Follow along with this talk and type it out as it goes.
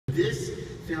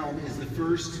film is the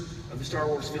first of the Star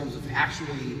Wars films of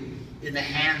actually in the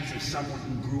hands of someone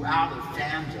who grew out of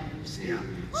fandom, see? Yeah.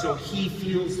 So he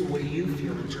feels the way you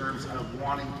feel in terms of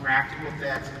wanting practical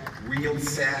effects, real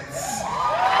sets.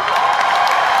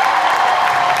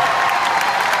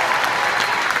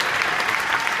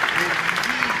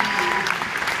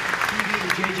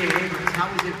 JJ Abrams, how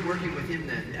was it working with him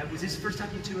then? Was this the first time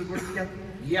you two had worked together?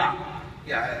 Yeah,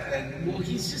 and well,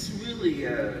 he's just really,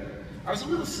 I was a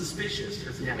little suspicious,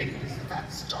 because he's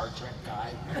that Star Trek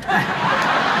guy.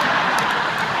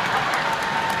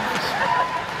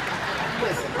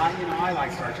 Listen, I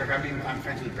like Star Trek. I mean, I'm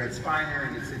friends with Brett Spiner,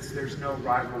 and there's no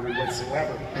rivalry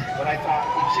whatsoever. But I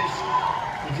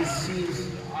thought it just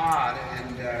seems odd,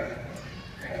 and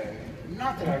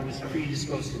not that I was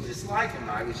predisposed to dislike him.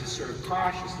 I was just sort of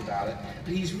cautious about it.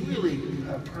 But he's really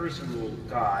a personal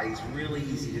guy. He's really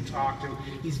easy to talk to.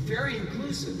 He's very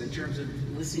inclusive in terms of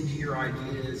listening to your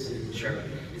ideas, and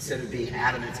instead of being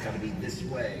adamant, it's got to be this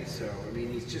way. So I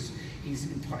mean, he's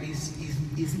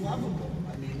lovable.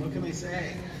 I mean, what can I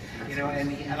say? You know,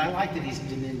 and I like that he's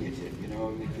diminutive. You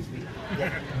know, because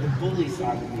the bully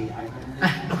side of me, I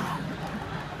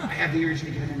have the urge to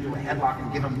get him into a headlock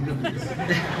and give him noodles.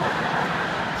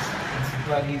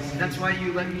 But that's why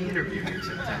you let me interview you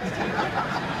sometimes.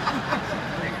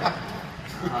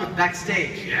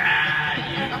 Backstage. Yeah,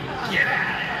 you get out of here.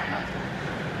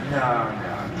 No.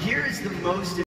 Here is the most